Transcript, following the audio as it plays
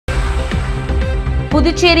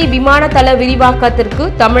புதுச்சேரி விமானதள விரிவாக்கத்திற்கு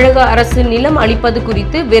தமிழக அரசு நிலம் அளிப்பது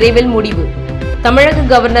குறித்து விரைவில் முடிவு. தமிழக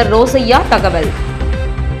கவர்னர் ரோசையா தகவல்.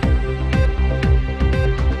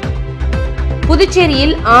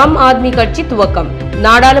 புதுச்சேரியில் ஆம் ஆத்மி கட்சி துவக்கம்.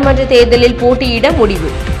 நாடாளுமன்ற தேர்தலில் போட்டியிட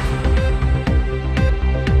முடிவு.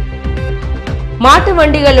 மாட்டு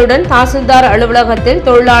வண்டிகளுடன் தாசில்தார் அலுவலகத்தில்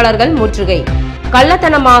தொழிலாளர்கள் முற்றுகை.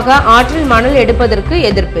 கள்ளத்தனமாக ஆற்றில் மணல் எடுப்பதற்கு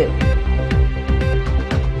எதிர்ப்பு.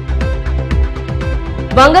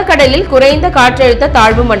 வங்கக்கடலில் குறைந்த காற்றழுத்த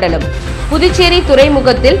தாழ்வு மண்டலம். புதுச்சேரி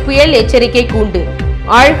துறைமுகத்தில் புயல் எச்சரிக்கை கூண்டு.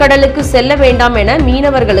 ஆழ்கடலுக்கு செல்ல வேண்டாம் என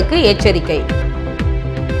மீனவர்களுக்கு எச்சரிக்கை.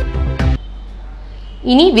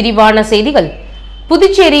 இனி விரிவான செய்திகள்.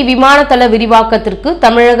 புதுச்சேரி விமானதள விரிவாக்கத்திற்கு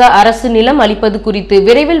தமிழக அரசு நிலம் அளிப்பது குறித்து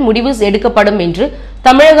விரைவில் முடிவு எடுக்கப்படும் என்று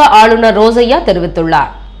தமிழக ஆளுநர் ரோசையா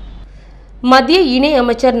தெரிவித்துள்ளார். மத்திய இணை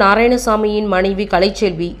அமைச்சர் நாராயணசாமியின் மனைவி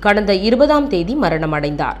கலைச்செல்வி கடந்த 20ஆம் தேதி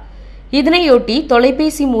மரணமடைந்தார். இதனையொட்டி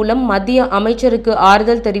தொலைபேசி மூலம் மத்திய அமைச்சருக்கு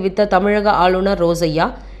ஆறுதல் தெரிவித்த தமிழக ஆளுநர் ரோசையா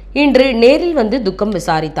இன்று நேரில் வந்து துக்கம்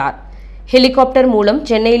விசாரித்தார். ஹெலிகாப்டர் மூலம்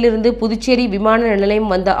சென்னையிலிருந்து புதுச்சேரி விமான நிலையம்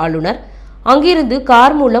வந்த ஆளுநர் அங்கிருந்து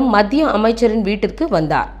கார் மூலம் மத்திய அமைச்சரின் வீட்டிற்கு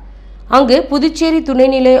வந்தார். அங்கு புதுச்சேரி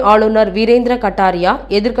துணைநிலை ஆளுநர் வீரேந்திர கட்டாரியா,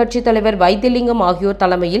 எதிர்க்கட்சித் தலைவர் வைத்திலிங்கம் ஆகியோர்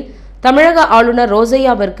தலைமையில் தமிழக ஆளுநர்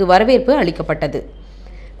ரோசையாவிற்கு வரவேற்பு அளிக்கப்பட்டது.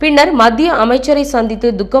 பின்னர் மத்திய அமைச்சரை சந்தித்து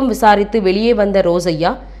துக்கம் விசாரித்து வெளியே வந்த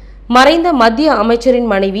ரோசையா, மறைந்த மத்திய அமைச்சரின்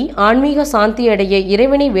மனைவி ஆன்மீக சாந்தி அடைய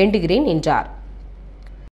இறைவனை வேண்டுகிறேன் என்றார்.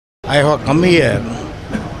 I have come here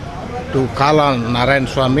to call on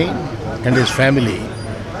Narayanaswamy and his family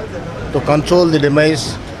to console the demise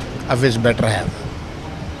of his better half.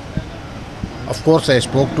 Of course, I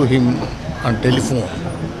spoke to him on telephone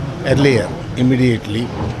earlier, immediately,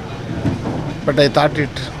 but I thought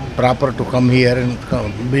it proper to come here and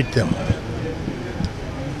meet them.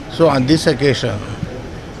 So on this occasion,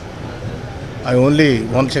 I only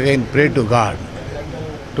once again pray to God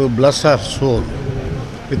to bless her soul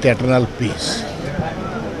with eternal peace.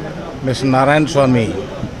 Mr. Narayanaswamy,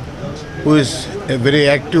 who is a very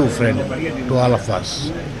active friend to all of us.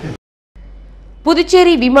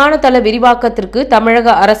 Puducherry விமானதள விரிவாக்கத்திற்கு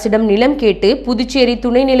தமிழக அரசிடம் நிலம் கேட்டு புதுச்சேரி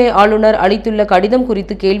துணைநிலை ஆளுநர் அளித்துள்ள கடிதம்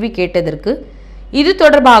குறித்து கேள்வி கேட்டதற்கு இது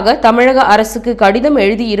தொடர்பாக தமிழக அரசுக்கு கடிதம்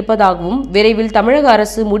எழுதி இருப்பதாகவும் விரைவில் தமிழக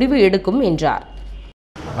அரசு முடிவு எடுக்கும் என்றார்.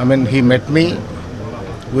 He met me,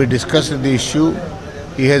 we discussed the issue,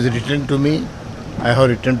 he has written to me, I have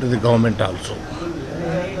written to the government also.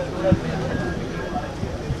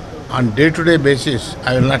 On day-to-day basis,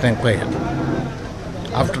 I will not inquire.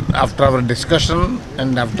 After our discussion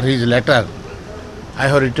and after his letter, I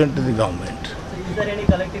have written to the government.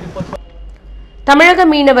 தமிழக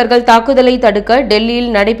மீனவர்கள் தாக்குதலை தடுக்க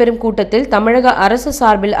டெல்லியில் நடைபெறும் கூட்டத்தில் தமிழக அரசு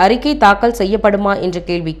சார்பில் அறிக்கை தாக்கல் செய்யப்படுமா என்ற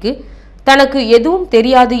கேள்விக்கு தனக்கு எதுவும்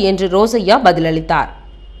தெரியாது என்று ரோசையா பதிலளித்தார்.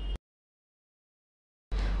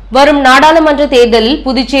 வரும் நாடாளுமன்ற தேர்தலில்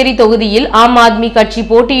புதுச்சேரி தொகுதியில் ஆம் ஆத்மி கட்சி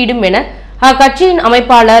போட்டியிடும் என அக்கட்சியின்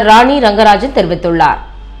அமைப்பாளர் ராணி ரங்கராஜன் தெரிவித்துள்ளார்.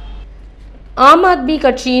 ஆம் ஆத்மி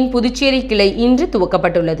கட்சியின் புதுச்சேரி கிளை இன்று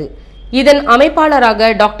துவக்கப்பட்டுள்ளது. இதன்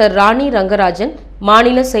அமைப்பாளராக டாக்டர் ராணி ரங்கராஜன்,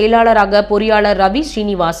 மாநில செயலாளராக பொறியாளர் ரவி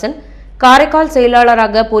ஸ்ரீனிவாசன், காரைக்கால்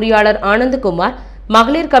செயலாளராக பொறியாளர் ஆனந்தகுமார்,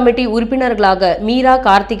 மகளிர் கமிட்டி உறுப்பினர்களாக மீரா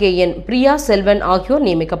கார்த்திகேயன், பிரியா செல்வன் ஆகியோர்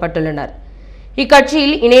நியமிக்கப்பட்டுள்ளனர்.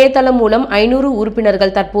 இக்கட்சியில் இணையதளம் மூலம் 500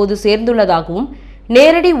 உறுப்பினர்கள் தற்போது சேர்ந்துள்ளதாகவும்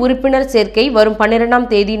நேரடி உறுப்பினர் சேர்க்கை வரும் 12ஆம்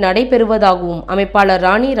தேதி நடைபெறுவதாகவும் அமைப்பாளர்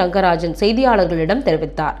ராணி ரங்கராஜன் செய்தியாளர்களிடம்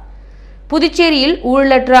தெரிவித்தார். புதுச்சேரியில்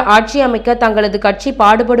ஊழலற்ற ஆட்சி அமைக்க தங்களது கட்சி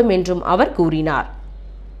பாடுபடும் என்றும் அவர் கூறினார்.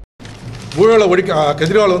 ஊழலை ஒழிக்க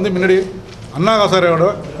கெஜ்ரிவால் முன்னாடி அண்ணா ஹசாரேயோட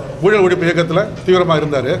ஊழல் ஒழிப்பு இயக்கத்தில் தீவிரமாக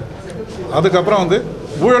இருந்தார். அதுக்கப்புறம்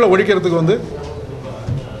ஊழலை ஒழிக்கிறதுக்கு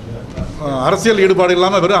அரசியல் ஈடுபாடு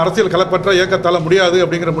இல்லாமல் வெறும் அரசியல் கலப்பற்ற இயக்கத்தால் முடியாது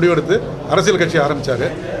அப்படிங்கிற முடிவெடுத்து அரசியல் கட்சி ஆரம்பித்தார்.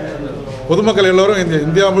 பொதுமக்கள் எல்லோரும்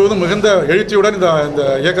இந்தியா முழுவதும் மிகுந்த எழுச்சியுடன் இந்த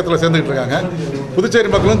இயக்கத்தில் சேர்ந்துக்கிட்டு இருக்காங்க. புதுச்சேரி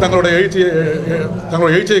மக்களும் தங்களுடைய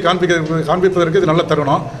எழுச்சியை காண்பிப்பதற்கு இது நல்ல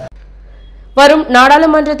தருணம். வரும்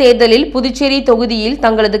நாடாளுமன்ற தேர்தலில் புதுச்சேரி தொகுதியில்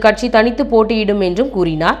தங்களது கட்சி தனித்து போட்டியிடும் என்றும்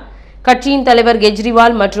கூறினார். கட்சியின் தலைவர்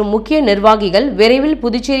கெஜ்ரிவால் மற்றும் முக்கிய நிர்வாகிகள் விரைவில்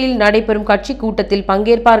புதுச்சேரியில் நடைபெறும் கட்சி கூட்டத்தில்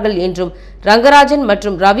பங்கேற்பார்கள் என்றும் ரங்கராஜன்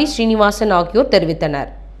மற்றும் ரவி ஸ்ரீனிவாசன் ஆகியோர் தெரிவித்தனர்.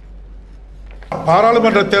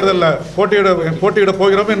 பாராளுமன்ற தேர்தலில் போட்டியிட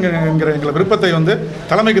போகிறோம் என்கிற எங்கள் விருப்பத்தை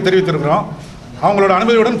தலைமைக்கு தெரிவித்திருக்கிறோம். அவங்களோட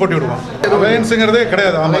அனுமதியுடன் போட்டியிடுவோம். அலையன்ஸுங்கிறதே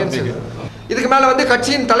கிடையாது ஆம் ஆத்மிக்கு. இதுக்கு மேலே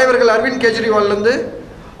கட்சியின் தலைவர்கள் அரவிந்த் கெஜ்ரிவால்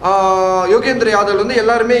யோகேந்திர யாதவ்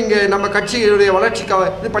எல்லாருமே இங்கே நம்ம கட்சியுடைய வளர்ச்சிக்காக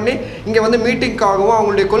இது பண்ணி இங்கே மீட்டிங்காகவும்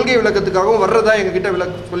அவங்களுடைய கொள்கை விளக்கத்துக்காகவும் வர்றதா எங்ககிட்ட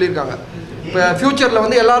சொல்லியிருக்காங்க. இப்போ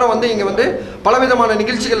ஃபியூச்சரில் எல்லாரும் இங்கே பலவிதமான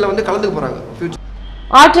நிகழ்ச்சிகளில் கலந்துக்க போகிறாங்க.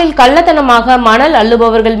 ஆற்றில் கள்ளத்தனமாக மணல்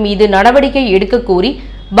அள்ளுபவர்கள் மீது நடவடிக்கை எடுக்க கோரி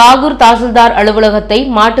பாகூர் தாசில்தார் அலுவலகத்தை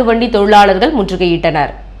மாட்டு வண்டி தொழிலாளர்கள்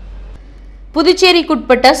முற்றுகையிட்டனர்.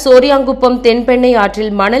 புதுச்சேரிக்குட்பட்ட சோரியாங்குப்பம் தென்பெண்ணை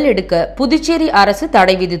ஆற்றில் மணல் எடுக்க புதுச்சேரி அரசு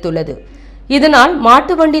தடை விதித்துள்ளது. இதனால்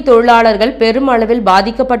மாட்டு வண்டி தொழிலாளர்கள் பெருமளவில்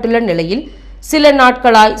பாதிக்கப்பட்டுள்ள நிலையில் சில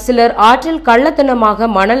நாட்களாய் சிலர் ஆற்றில் கள்ளத்தனமாக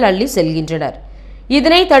மணல் அள்ளி செல்கின்றனர்.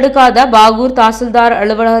 இதனை தடுக்காத பாகூர் தாசில்தார்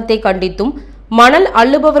அலுவலகத்தை கண்டித்தும் மணல்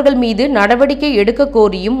அள்ளுபவர்கள் மீது நடவடிக்கை எடுக்க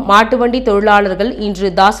கோரியும் மாட்டு வண்டி தொழிலாளர்கள் இன்று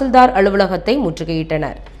தாசில்தார் அலுவலகத்தை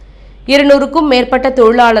முற்றுகையிட்டனர். 200க்கும் மேற்பட்ட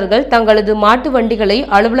தொழிலாளர்கள் தங்களது மாட்டு வண்டிகளை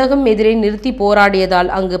அலுவலகம் எதிரே நிறுத்தி போராடியதால்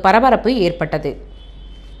அங்கு பரபரப்பு ஏற்பட்டது.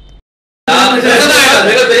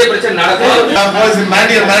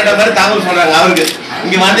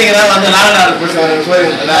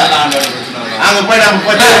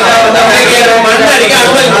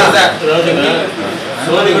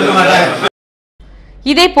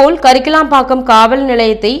 இதேபோல் கரிக்கலாம்பாக்கம் காவல்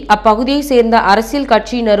நிலையத்தை அப்பகுதியை சேர்ந்த அரசியல்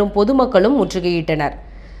கட்சியினரும் பொதுமக்களும் முற்றுகையிட்டனர்.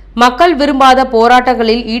 மக்கள் விரும்பாத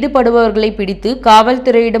போராட்டங்களில் ஈடுபடுபவர்களை பிடித்து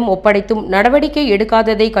காவல்துறையிடம் ஒப்படைத்தும் நடவடிக்கை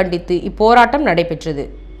எடுக்காததை கண்டித்து இப்போராட்டம் நடைபெற்றது.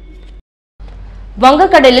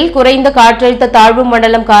 வங்கக்கடலில் குறைந்த காற்றழுத்த தாழ்வு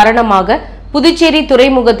மண்டலம் காரணமாக புதுச்சேரி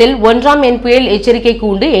துறைமுகத்தில் 1ஆம் எண் புயல் எச்சரிக்கை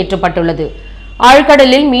கூண்டு ஏற்றப்பட்டுள்ளது.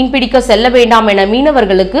 ஆழ்கடலில் மீன்பிடிக்க செல்ல வேண்டாம் என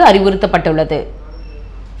மீனவர்களுக்கு அறிவுறுத்தப்பட்டுள்ளது.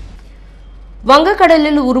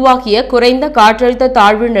 வங்கக்கடலில் உருவாகிய குறைந்த காற்றழுத்த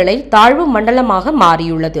தாழ்வு நிலை தாழ்வு மண்டலமாக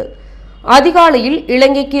மாறியுள்ளது. அதிகாலையில்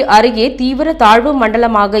இலங்கைக்கு அருகே தீவிர தாழ்வு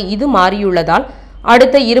மண்டலமாக இது மாறியுள்ளதால்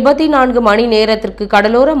அடுத்த 24 மணி நேரத்திற்கு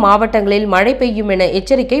கடலோர மாவட்டங்களில் மழை பெய்யும் என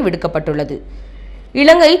எச்சரிக்கை விடுக்கப்பட்டுள்ளது.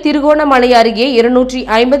 இலங்கை திருகோணமலை அருகே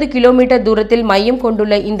 250 கிலோமீட்டர் தூரத்தில் மையம்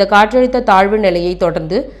கொண்டுள்ள இந்த காற்றழுத்த தாழ்வு நிலையை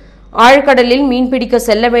தொடர்ந்து ஆழ்கடலில் மீன்பிடிக்க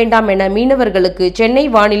செல்ல வேண்டாம் என மீனவர்களுக்கு சென்னை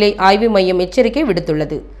வானிலை ஆய்வு மையம் எச்சரிக்கை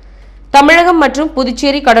விடுத்துள்ளது. தமிழகம் மற்றும்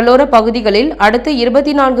புதுச்சேரி கடலோர பகுதிகளில் அடுத்த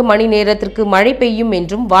 24 மணி நேரத்திற்கு மழை பெய்யும்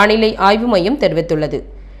என்றும் வானிலை ஆய்வு மையம் தெரிவித்துள்ளது.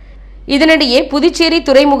 இதனிடையே புதுச்சேரி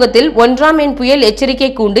துறைமுகத்தில் 1ஆம் எண் புயல்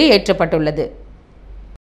எச்சரிக்கை கூண்டு ஏற்றப்பட்டுள்ளது.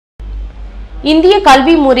 இந்திய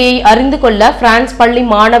கல்வி முறையை அறிந்து கொள்ள பிரான்ஸ் பள்ளி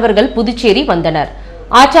மாணவர்கள் புதுச்சேரி வந்தனர்.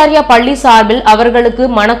 ஆச்சாரியா பள்ளி சார்பில் அவர்களுக்கு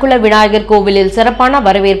மணக்குள விநாயகர் கோவிலில் சிறப்பான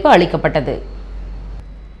வரவேற்பு அளிக்கப்பட்டது.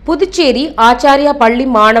 புதுச்சேரி ஆச்சாரியா பள்ளி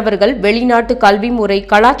மாணவர்கள் வெளிநாட்டு கல்வி முறை,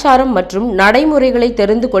 கலாச்சாரம் மற்றும் நடைமுறைகளை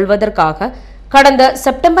தெரிந்து கொள்வதற்காக கடந்த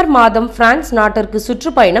செப்டம்பர் மாதம் பிரான்ஸ் நாட்டிற்கு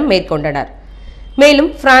சுற்றுப்பயணம் மேற்கொண்டனர். மேலும்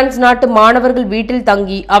பிரான்ஸ் நாட்டு மாணவர்கள் வீட்டில்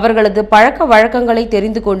தங்கி அவர்களது பழக்க வழக்கங்களை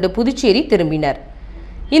தெரிந்து கொண்டு புதுச்சேரி திரும்பினர்.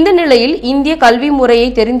 இந்த நிலையில் இந்திய கல்வி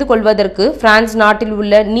முறையை தெரிந்து கொள்வதற்கு பிரான்ஸ் நாட்டில்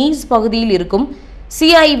உள்ள நீஸ் பகுதியில் இருக்கும்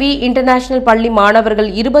CIV இன்டர்நேஷனல் பள்ளி மாணவர்கள்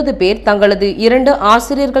 20 பேர் தங்களது 2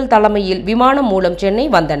 ஆசிரியர்கள் தலைமையில் விமானம் மூலம் சென்னை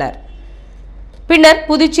வந்தனர். பின்னர்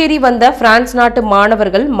புதுச்சேரி வந்த பிரான்ஸ் நாட்டு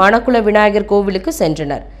மாணவர்கள் மணக்குள விநாயகர் கோவிலுக்கு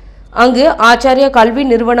சென்றனர். அங்கு ஆச்சாரியா கல்வி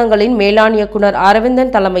நிறுவனங்களின் மேலாண் இயக்குனர்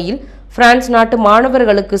அரவிந்தன் தலைமையில் பிரான்ஸ் நாட்டு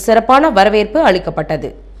மாணவர்களுக்கு சிறப்பான வரவேற்பு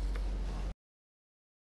அளிக்கப்பட்டது.